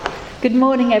Good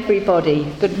morning,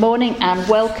 everybody. Good morning and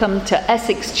welcome to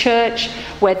Essex Church,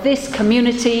 where this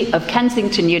community of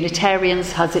Kensington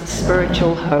Unitarians has its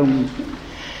spiritual home.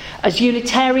 As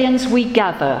Unitarians, we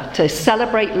gather to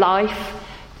celebrate life,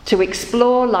 to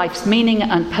explore life's meaning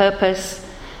and purpose,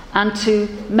 and to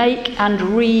make and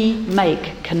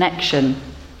remake connection.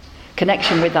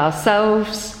 Connection with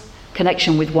ourselves,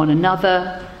 connection with one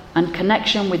another, and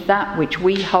connection with that which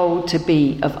we hold to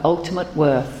be of ultimate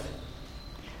worth.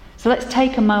 So let's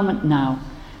take a moment now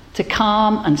to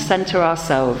calm and centre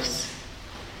ourselves,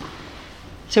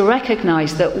 to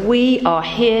recognise that we are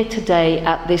here today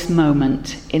at this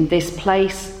moment, in this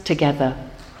place together.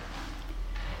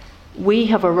 We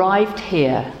have arrived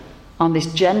here on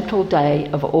this gentle day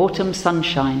of autumn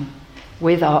sunshine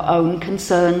with our own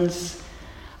concerns,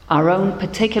 our own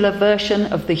particular version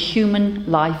of the human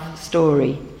life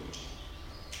story.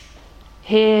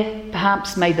 Here,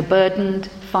 perhaps, may the burdened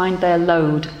find their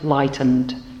load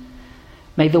lightened.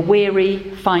 May the weary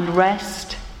find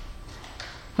rest.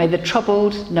 May the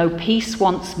troubled know peace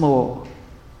once more.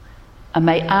 And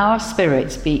may our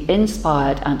spirits be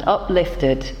inspired and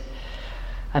uplifted.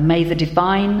 And may the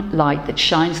divine light that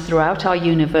shines throughout our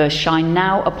universe shine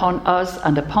now upon us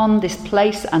and upon this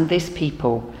place and this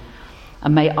people.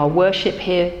 And may our worship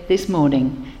here this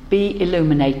morning be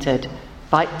illuminated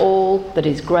by all that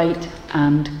is great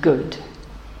and good.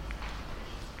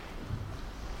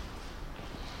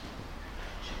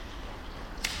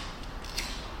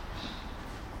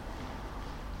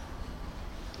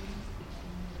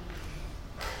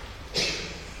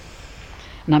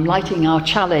 And I'm lighting our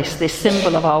chalice, this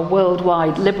symbol of our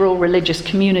worldwide liberal religious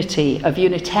community of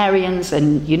Unitarians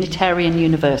and Unitarian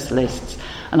Universalists.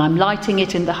 And I'm lighting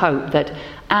it in the hope that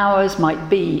ours might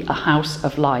be a house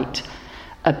of light,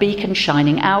 a beacon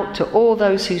shining out to all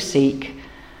those who seek,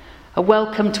 a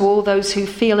welcome to all those who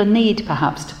feel a need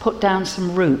perhaps to put down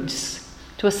some roots,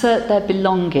 to assert their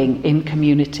belonging in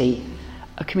community,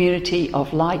 a community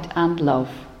of light and love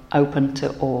open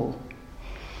to all.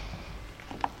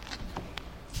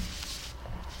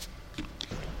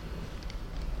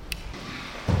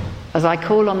 As I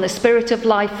call on the spirit of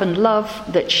life and love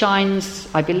that shines,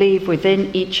 I believe,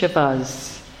 within each of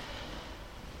us,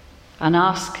 and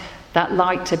ask that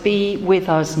light to be with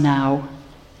us now,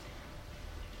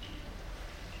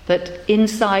 that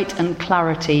insight and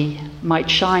clarity might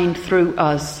shine through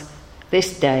us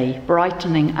this day,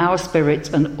 brightening our spirits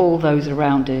and all those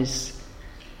around us.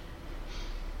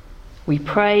 We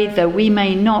pray, though we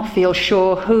may not feel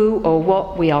sure who or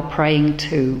what we are praying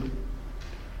to.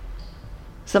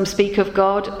 Some speak of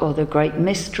God or the great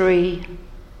mystery,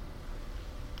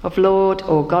 of Lord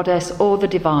or Goddess or the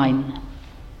divine.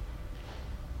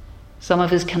 Some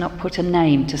of us cannot put a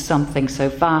name to something so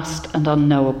vast and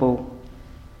unknowable.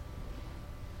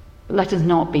 But let us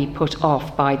not be put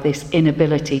off by this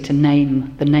inability to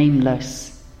name the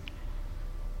nameless.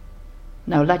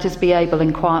 No, let us be able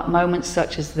in quiet moments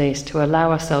such as this to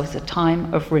allow ourselves a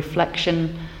time of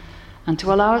reflection and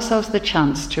to allow ourselves the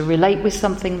chance to relate with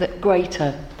something that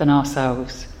greater than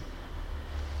ourselves,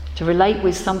 to relate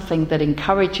with something that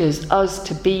encourages us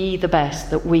to be the best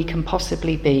that we can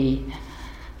possibly be,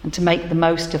 and to make the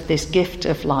most of this gift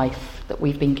of life that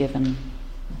we've been given.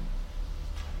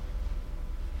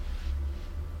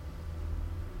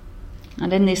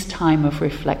 And in this time of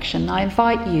reflection, I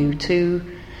invite you to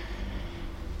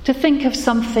think of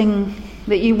something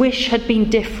that you wish had been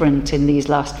different in these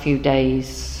last few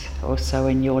days or so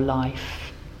in your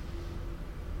life.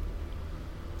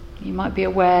 You might be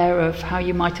aware of how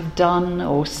you might have done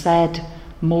or said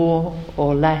more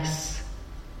or less.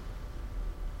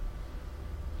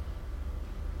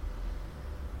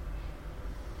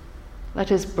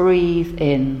 Let us breathe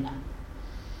in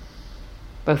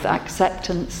both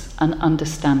acceptance and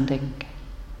understanding.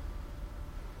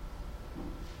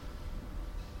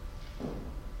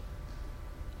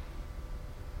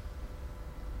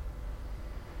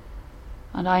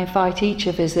 And I invite each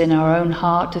of us in our own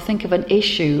heart to think of an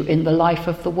issue in the life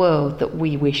of the world that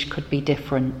we wish could be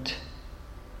different.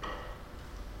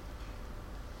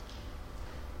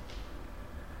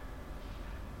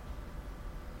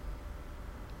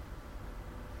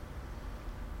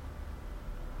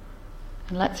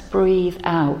 And let's breathe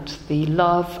out the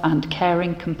love and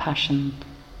caring compassion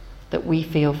that we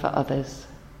feel for others.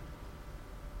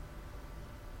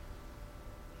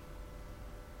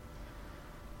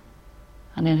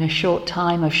 And in a short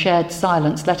time of shared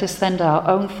silence, let us send our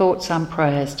own thoughts and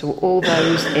prayers to all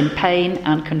those in pain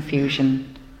and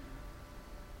confusion.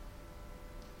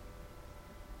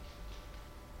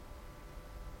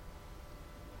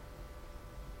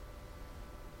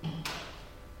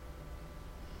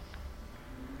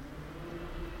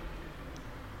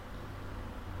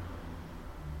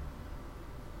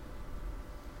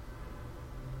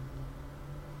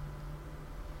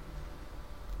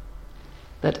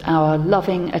 that our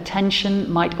loving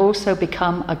attention might also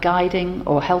become a guiding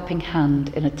or helping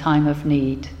hand in a time of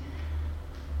need.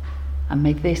 And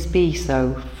may this be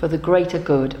so for the greater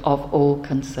good of all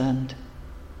concerned.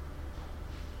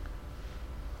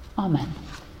 Amen.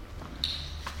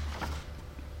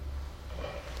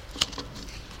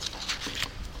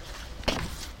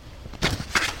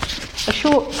 A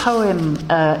short poem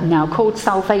now called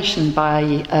Salvation by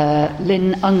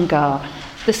Lynn Ungar,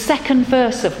 the second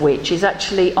verse of which is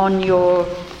actually on your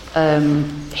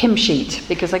hymn sheet,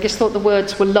 because I just thought the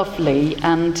words were lovely,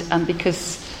 and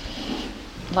because,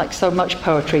 like so much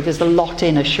poetry, there's a lot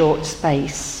in a short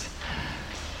space.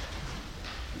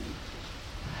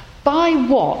 By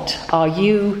what are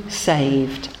you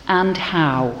saved, and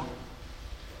how?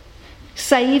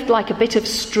 Saved like a bit of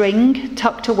string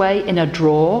tucked away in a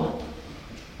drawer?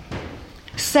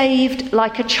 Saved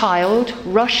like a child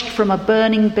rushed from a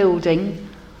burning building,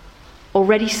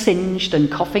 already singed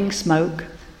and coughing smoke?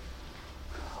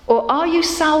 Or are you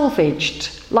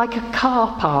salvaged like a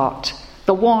car part,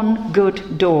 the one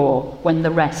good door when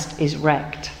the rest is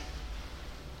wrecked?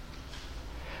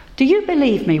 Do you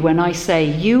believe me when I say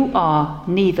you are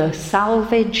neither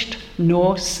salvaged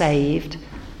nor saved,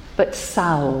 but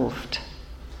salved,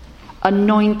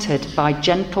 anointed by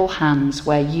gentle hands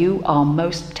where you are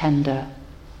most tender?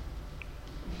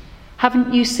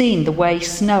 Haven't you seen the way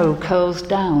snow curls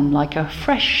down like a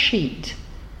fresh sheet?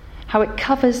 How it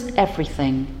covers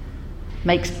everything,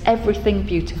 makes everything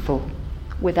beautiful,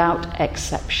 without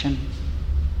exception.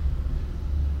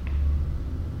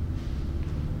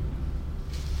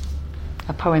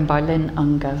 A poem by Lynn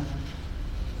Ungar.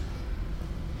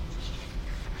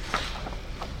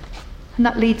 And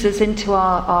that leads us into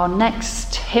our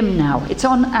next hymn now. It's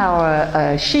on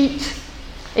our sheet.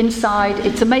 Inside,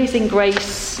 it's Amazing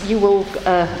Grace. You will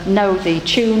know the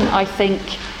tune, I think.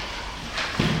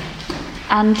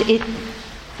 And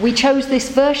we chose this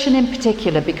version in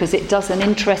particular because it does an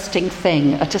interesting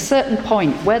thing. At a certain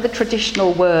point, where the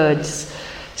traditional words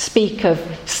speak of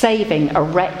saving a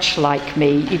wretch like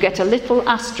me, you get a little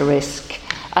asterisk,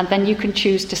 and then you can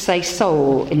choose to say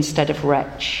soul instead of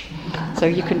wretch. So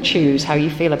you can choose how you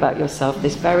feel about yourself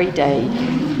this very day.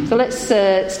 So let's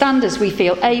stand as we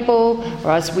feel able,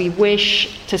 or as we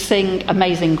wish, to sing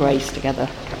Amazing Grace together.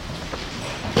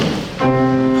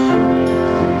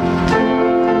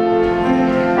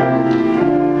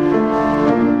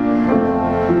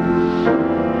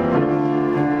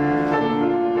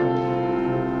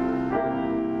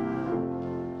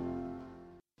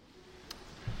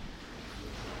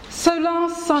 So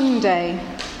last Sunday,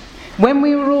 when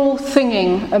we were all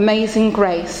singing Amazing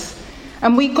Grace,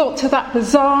 and we got to that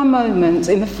bizarre moment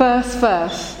in the first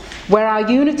verse where our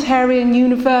Unitarian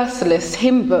Universalist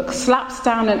hymn book slaps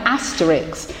down an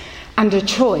asterisk and a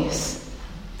choice,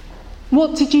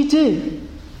 what did you do?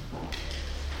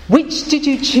 Which did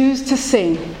you choose to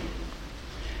sing?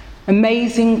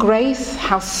 Amazing Grace,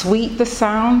 how sweet the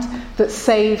sound that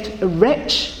saved a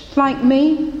wretch like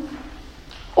me?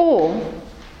 Or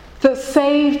that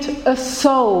saved a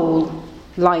soul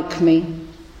like me?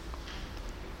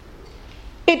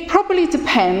 It probably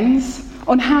depends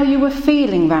on how you were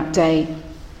feeling that day,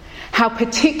 how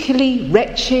particularly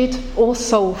wretched or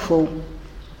soulful.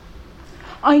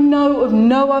 I know of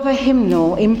no other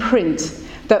hymnal in print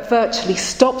that virtually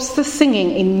stops the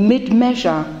singing in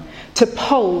mid-measure to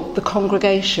poll the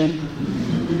congregation,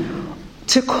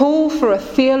 to call for a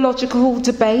theological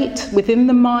debate within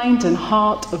the mind and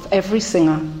heart of every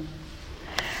singer.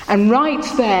 And right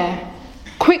there,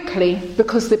 quickly,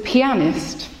 because the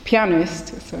pianist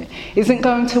isn't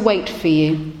going to wait for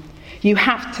you. You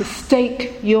have to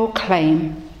stake your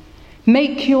claim,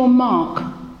 make your mark,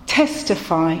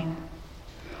 testify,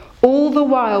 all the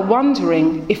while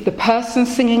wondering if the person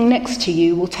singing next to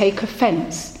you will take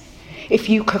offence, if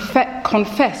you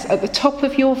confess at the top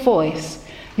of your voice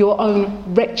your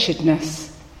own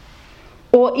wretchedness,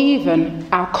 or even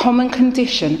our common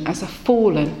condition as a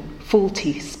fallen,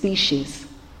 faulty species.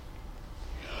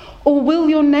 Or will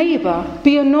your neighbour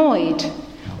be annoyed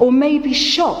or maybe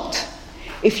shocked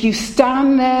if you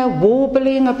stand there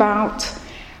warbling about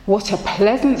what a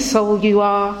pleasant soul you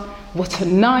are, what a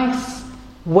nice,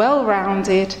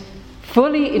 well-rounded,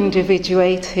 fully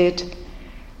individuated,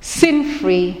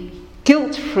 sin-free,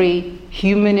 guilt-free,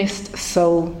 humanist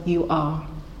soul you are?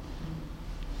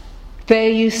 There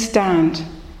you stand,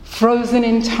 frozen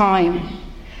in time,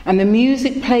 and the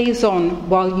music plays on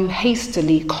while you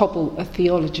hastily cobble a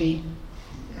theology.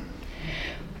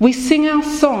 We sing our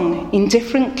song in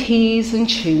different keys and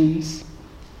tunes.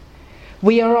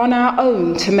 We are on our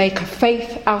own to make a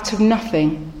faith out of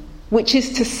nothing, which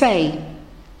is to say,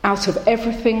 out of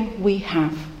everything we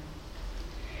have.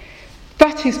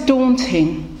 That is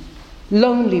daunting,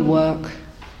 lonely work,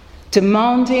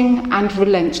 demanding and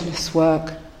relentless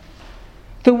work,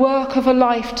 the work of a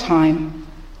lifetime,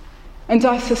 and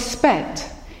I suspect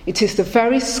it is the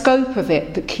very scope of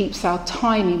it that keeps our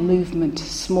tiny movement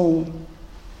small.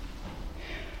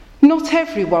 Not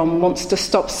everyone wants to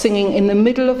stop singing in the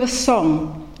middle of a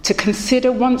song to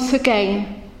consider once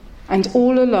again and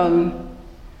all alone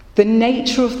the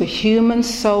nature of the human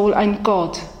soul and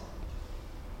God,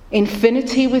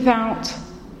 infinity without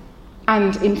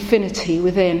and infinity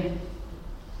within.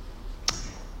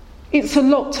 It's a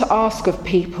lot to ask of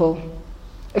people,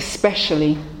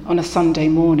 especially on a Sunday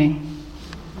morning.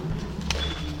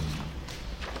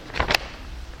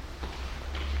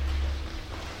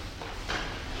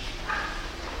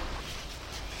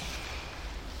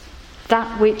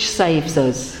 That which saves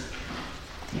us.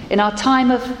 In our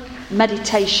time of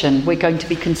meditation, we're going to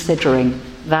be considering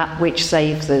that which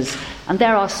saves us. And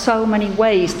there are so many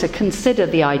ways to consider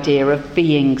the idea of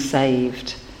being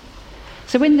saved.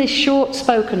 So in this short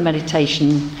spoken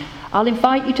meditation, I'll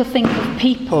invite you to think of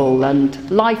people and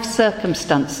life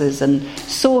circumstances and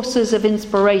sources of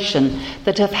inspiration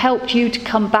that have helped you to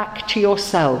come back to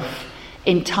yourself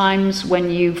in times when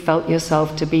you felt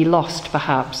yourself to be lost,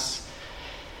 perhaps.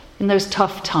 In those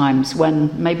tough times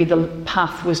when maybe the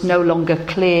path was no longer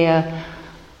clear,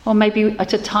 or maybe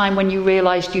at a time when you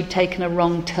realised you'd taken a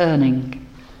wrong turning.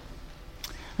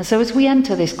 And so as we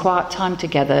enter this quiet time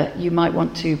together, you might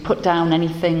want to put down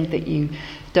anything that you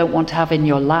don't want to have in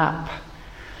your lap.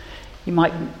 You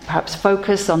might perhaps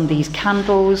focus on these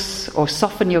candles, or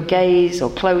soften your gaze,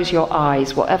 or close your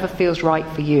eyes, whatever feels right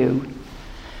for you.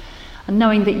 And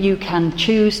knowing that you can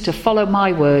choose to follow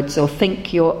my words or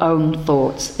think your own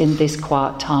thoughts in this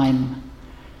quiet time,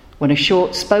 when a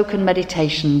short spoken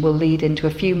meditation will lead into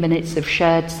a few minutes of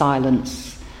shared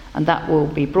silence, and that will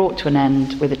be brought to an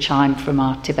end with a chime from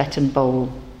our Tibetan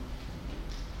bowl.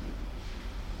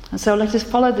 And so let us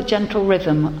follow the gentle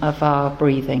rhythm of our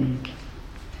breathing,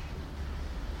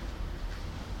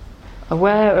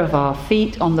 aware of our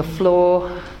feet on the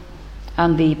floor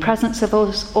and the presence of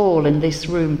us all in this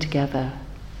room together,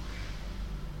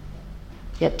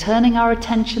 yet turning our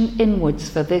attention inwards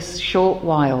for this short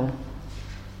while,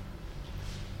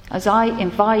 as I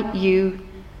invite you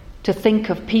to think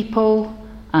of people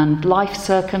and life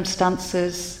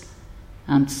circumstances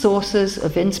and sources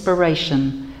of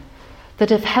inspiration that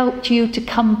have helped you to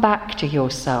come back to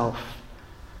yourself,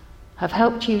 have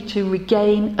helped you to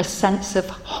regain a sense of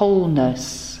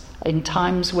wholeness in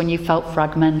times when you felt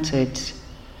fragmented.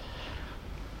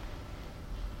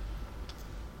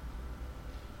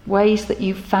 Ways that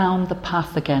you've found the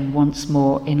path again once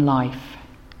more in life.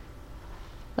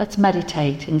 Let's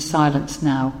meditate in silence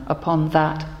now upon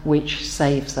that which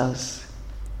saves us.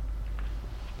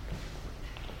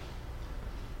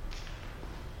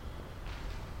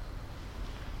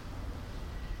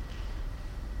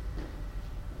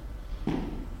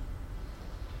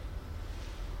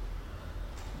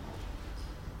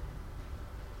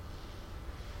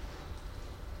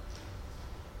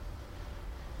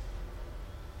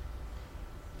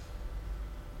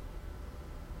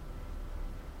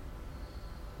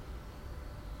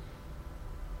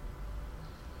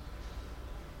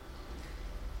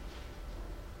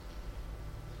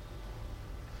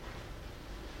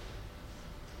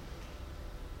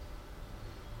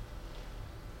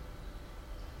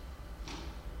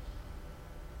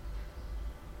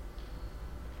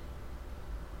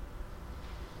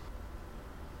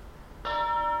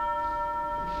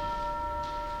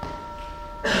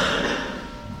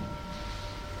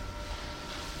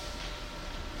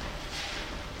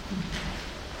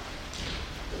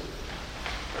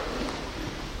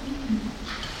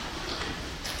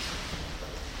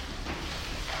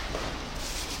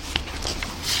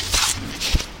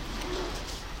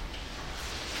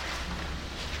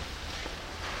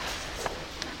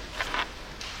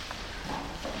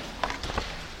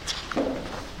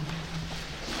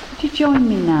 Join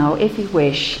me now, if you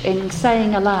wish, in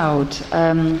saying aloud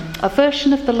a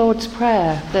version of the Lord's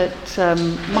Prayer that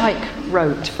Mike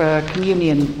wrote for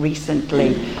communion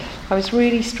recently. I was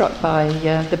really struck by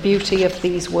the beauty of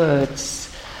these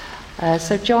words.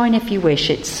 So join if you wish.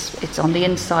 It's on the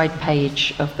inside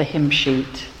page of the hymn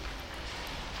sheet.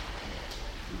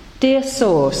 Dear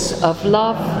source of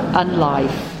love and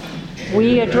life,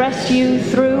 we address you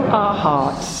through our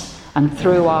hearts. And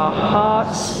through our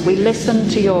hearts we listen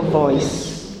to your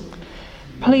voice.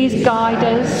 Please guide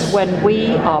us when we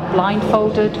are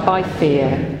blindfolded by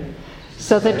fear,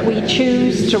 so that we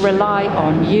choose to rely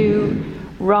on you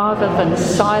rather than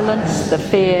silence the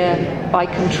fear by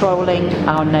controlling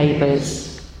our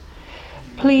neighbours.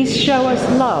 Please show us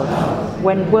love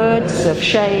when words of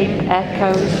shame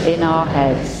echo in our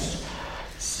heads,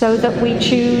 so that we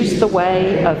choose the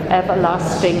way of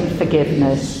everlasting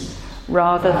forgiveness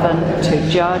rather than to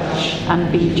judge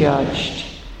and be judged.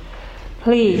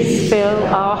 Please fill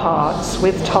our hearts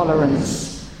with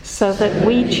tolerance so that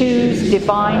we choose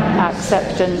divine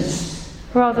acceptance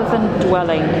rather than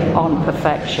dwelling on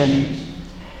perfection.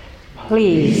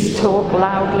 Please talk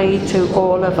loudly to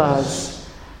all of us,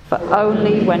 for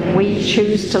only when we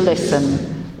choose to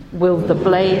listen will the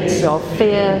blades of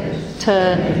fear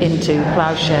turn into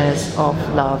plowshares of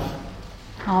love.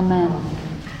 Amen.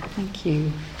 Thank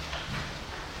you.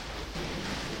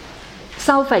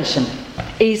 Salvation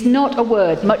is not a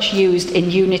word much used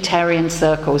in Unitarian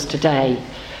circles today.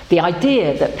 The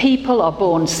idea that people are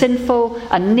born sinful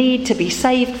and need to be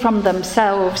saved from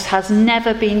themselves has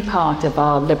never been part of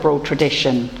our liberal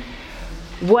tradition.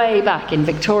 Way back in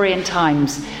Victorian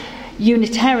times,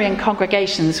 Unitarian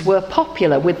congregations were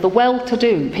popular with the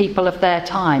well-to-do people of their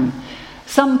time.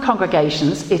 Some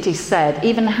congregations, it is said,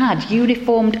 even had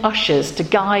uniformed ushers to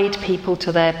guide people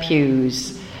to their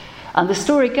pews. And the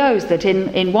story goes that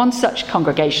in one such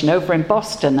congregation over in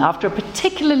Boston, after a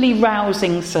particularly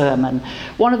rousing sermon,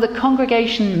 one of the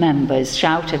congregation members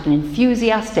shouted an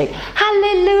enthusiastic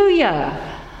 "Hallelujah!"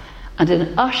 And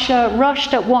an usher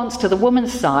rushed at once to the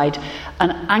woman's side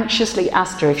and anxiously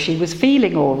asked her if she was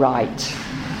feeling all right.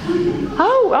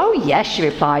 Oh, yes, she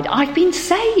replied. "I've been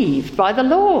saved by the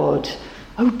Lord."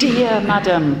 "Oh dear,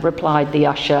 madam," replied the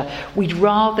usher, "we'd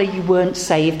rather you weren't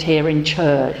saved here in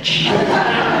church."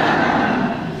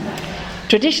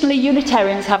 Traditionally,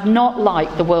 Unitarians have not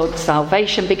liked the word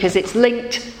salvation because it's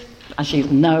linked, as you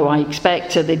know, I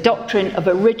expect, to the doctrine of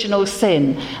original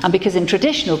sin, and because in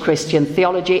traditional Christian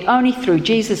theology, only through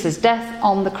Jesus' death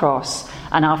on the cross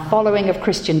and our following of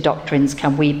Christian doctrines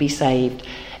can we be saved.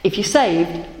 If you're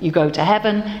saved, you go to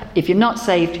heaven. If you're not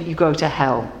saved, you go to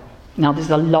hell. Now, there's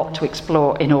a lot to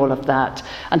explore in all of that.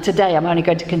 And today I'm only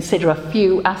going to consider a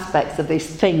few aspects of this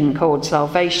thing called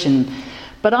salvation.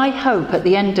 But I hope at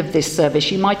the end of this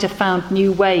service you might have found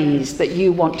new ways that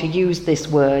you want to use this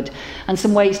word and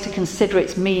some ways to consider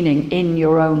its meaning in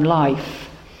your own life.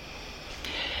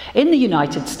 In the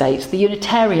United States, the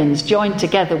Unitarians joined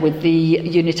together with the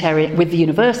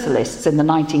Universalists in the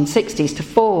 1960s to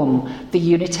form the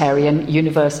Unitarian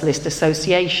Universalist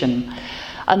Association.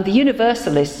 And the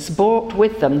Universalists brought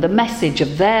with them the message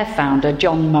of their founder,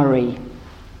 John Murray.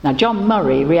 Now, John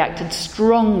Murray reacted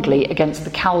strongly against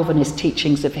the Calvinist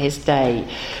teachings of his day,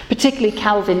 particularly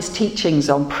Calvin's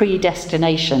teachings on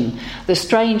predestination, the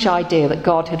strange idea that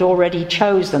God had already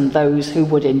chosen those who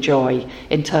would enjoy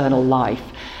eternal life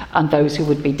and those who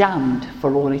would be damned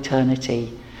for all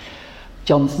eternity.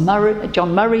 John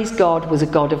Murray's God was a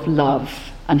God of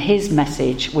love, and his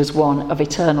message was one of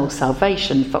eternal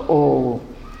salvation for all.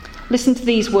 Listen to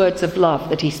these words of love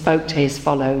that he spoke to his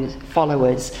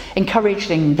followers,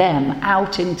 encouraging them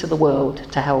out into the world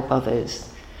to help others.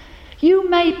 "You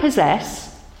may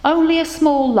possess only a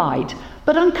small light,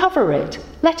 but uncover it,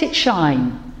 let it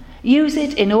shine. Use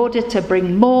it in order to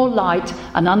bring more light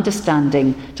and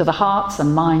understanding to the hearts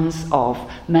and minds of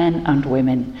men and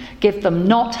women. Give them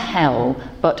not hell,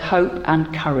 but hope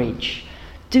and courage.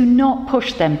 Do not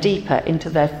push them deeper into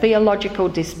their theological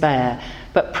despair,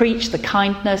 but preach the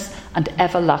kindness and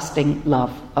everlasting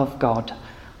love of God."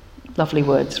 Lovely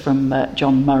words from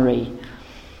John Murray.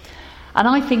 And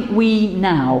I think we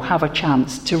now have a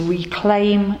chance to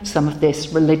reclaim some of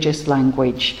this religious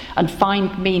language and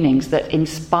find meanings that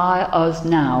inspire us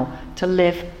now to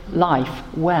live life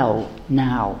well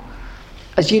now.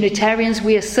 As Unitarians,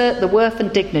 we assert the worth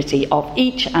and dignity of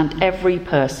each and every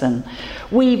person.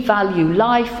 We value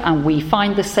life and we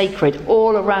find the sacred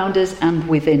all around us and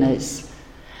within us.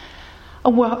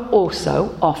 And we're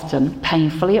also often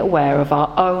painfully aware of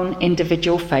our own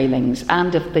individual failings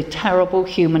and of the terrible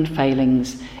human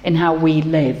failings in how we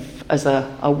live as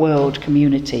a world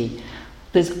community.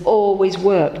 There's always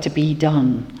work to be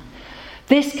done.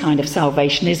 This kind of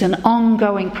salvation is an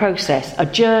ongoing process, a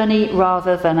journey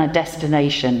rather than a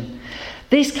destination.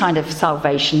 This kind of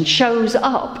salvation shows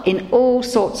up in all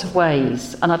sorts of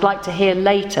ways, and I'd like to hear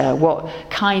later what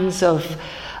kinds of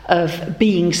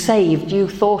being saved you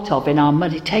thought of in our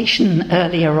meditation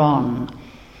earlier on.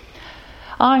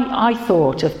 I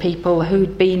thought of people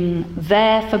who'd been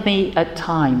there for me at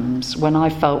times when I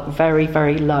felt very,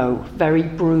 very low, very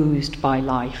bruised by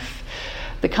life.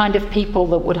 The kind of people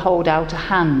that would hold out a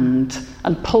hand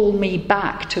and pull me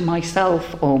back to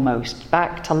myself almost,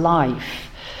 back to life.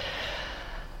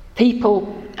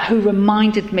 People who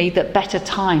reminded me that better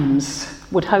times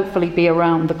would hopefully be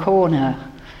around the corner.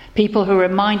 People who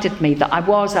reminded me that I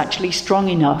was actually strong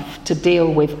enough to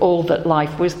deal with all that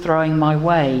life was throwing my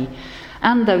way.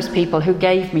 And those people who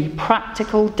gave me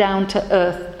practical,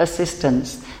 down-to-earth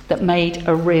assistance that made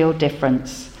a real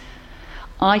difference.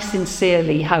 I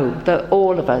sincerely hope that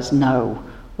all of us know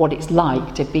what it's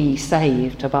like to be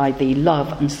saved by the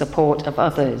love and support of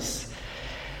others.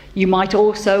 You might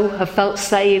also have felt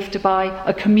saved by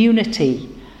a community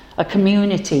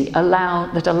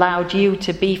that allowed you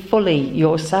to be fully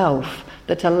yourself,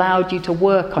 that allowed you to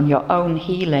work on your own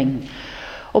healing.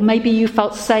 Or maybe you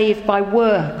felt saved by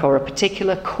work or a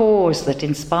particular cause that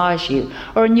inspires you,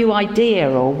 or a new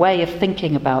idea or way of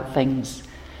thinking about things.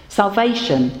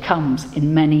 Salvation comes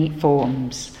in many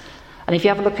forms. And if you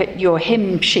have a look at your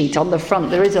hymn sheet on the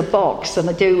front, there is a box, and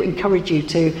I do encourage you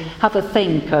to have a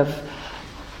think of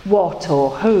what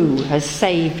or who has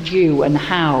saved you and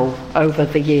how over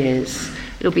the years.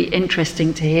 It'll be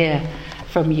interesting to hear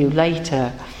from you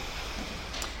later.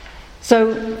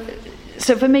 So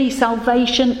for me,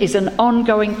 salvation is an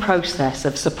ongoing process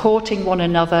of supporting one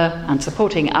another and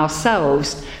supporting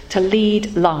ourselves to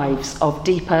lead lives of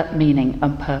deeper meaning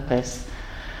and purpose.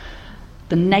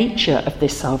 The nature of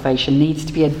this salvation needs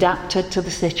to be adapted to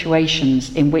the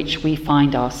situations in which we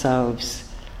find ourselves.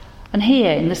 And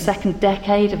here, in the second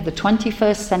decade of the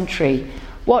 21st century,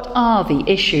 what are the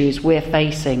issues we're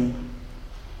facing?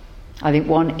 I think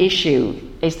one issue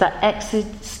is that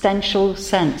existential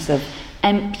sense of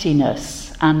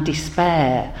emptiness and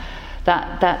despair,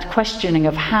 that questioning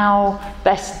of how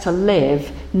best to live,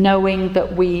 knowing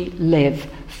that we live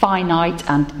finite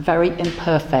and very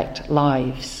imperfect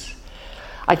lives.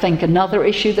 I think another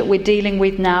issue that we're dealing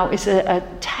with now is a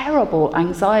terrible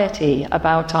anxiety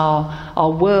about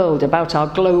our world, about our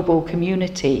global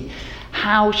community.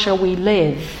 How shall we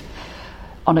live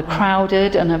on a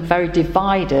crowded and a very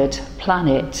divided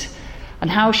planet? And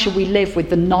how shall we live with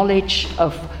the knowledge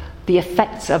of the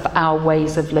effects of our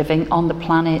ways of living on the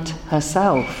planet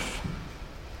herself?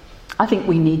 I think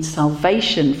we need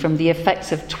salvation from the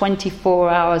effects of 24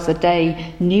 hours a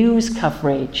day news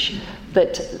coverage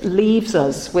that leaves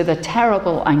us with a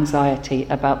terrible anxiety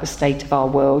about the state of our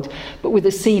world, but with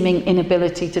a seeming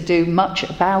inability to do much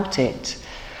about it.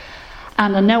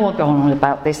 And I know I'll go on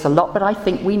about this a lot, but I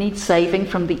think we need saving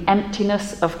from the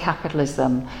emptiness of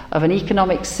capitalism, of an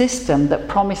economic system that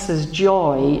promises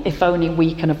joy if only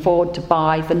we can afford to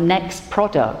buy the next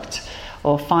product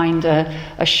or find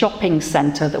a shopping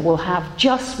centre that will have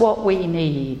just what we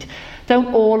need.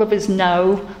 Don't all of us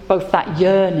know both that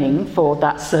yearning for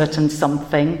that certain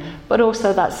something, but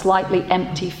also that slightly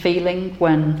empty feeling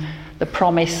when the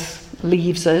promise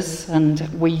leaves us and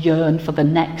we yearn for the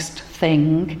next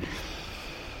thing?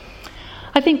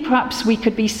 I think perhaps we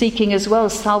could be seeking as well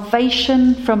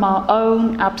salvation from our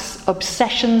own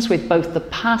obsessions with both the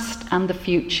past and the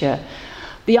future.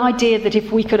 The idea that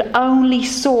if we could only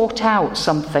sort out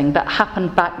something that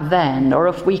happened back then, or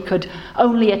if we could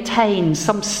only attain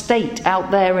some state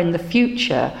out there in the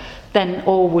future, then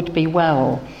all would be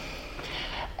well.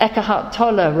 Eckhart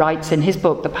Tolle writes in his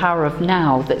book, The Power of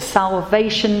Now, that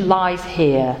salvation lies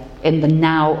here in the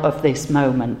now of this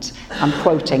moment. I'm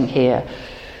quoting here.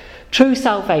 True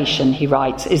salvation, he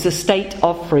writes, is a state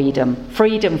of freedom.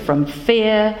 Freedom from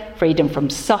fear, freedom from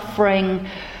suffering,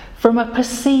 from a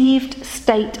perceived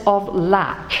state of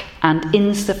lack and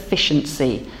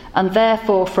insufficiency, and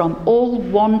therefore from all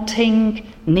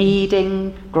wanting,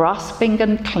 needing, grasping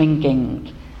and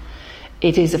clinging.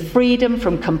 It is a freedom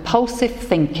from compulsive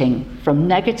thinking, from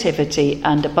negativity,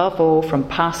 and above all from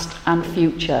past and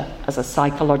future as a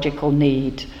psychological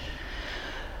need.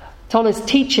 Tolle's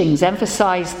teachings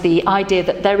emphasize the idea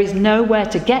that there is nowhere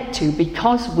to get to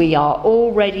because we are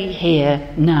already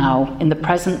here now in the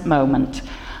present moment.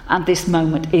 And this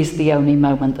moment is the only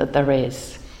moment that there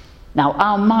is. Now,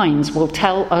 our minds will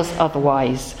tell us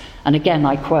otherwise. And again,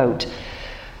 I quote,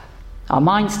 our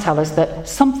minds tell us that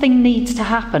something needs to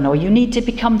happen, or you need to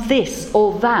become this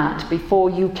or that before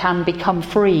you can become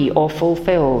free or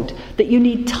fulfilled. That you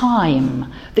need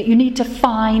time, that you need to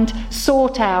find,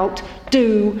 sort out,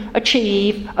 do,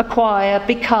 achieve, acquire,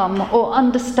 become, or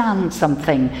understand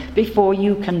something before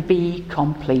you can be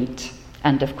complete.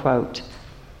 End of quote.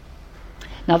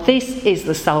 Now, this is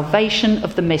the salvation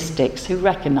of the mystics who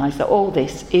recognise that all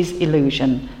this is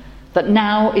illusion, that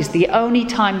now is the only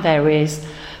time there is,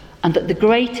 and that the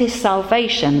greatest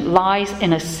salvation lies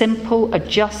in a simple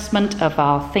adjustment of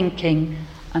our thinking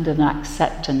and an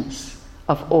acceptance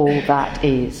of all that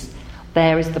is.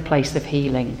 There is the place of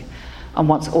healing. And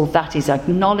once all that is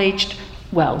acknowledged,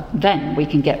 well, then we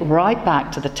can get right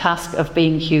back to the task of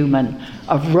being human,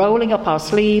 of rolling up our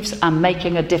sleeves and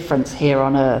making a difference here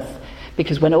on earth.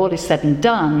 Because when all is said and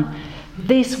done,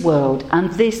 this world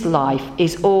and this life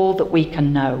is all that we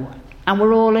can know. And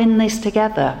we're all in this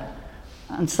together.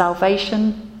 And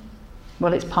salvation,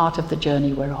 well, it's part of the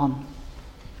journey we're on.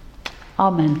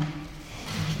 Amen.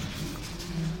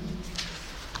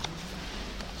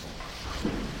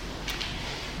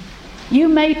 You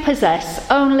may possess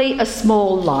only a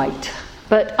small light,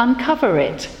 but uncover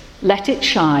it, let it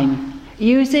shine.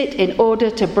 Use it in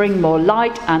order to bring more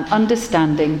light and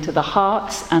understanding to the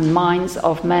hearts and minds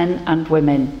of men and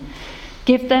women.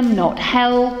 Give them not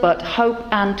hell, but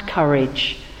hope and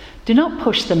courage. Do not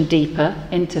push them deeper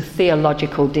into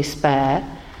theological despair,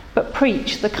 but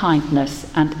preach the kindness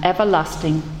and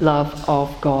everlasting love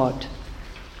of God.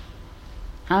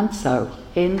 And so,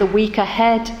 in the week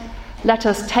ahead, let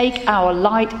us take our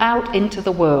light out into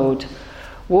the world,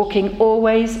 walking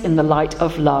always in the light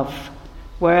of love,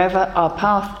 wherever our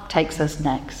path takes us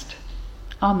next.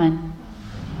 Amen.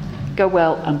 Go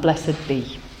well and blessed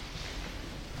be.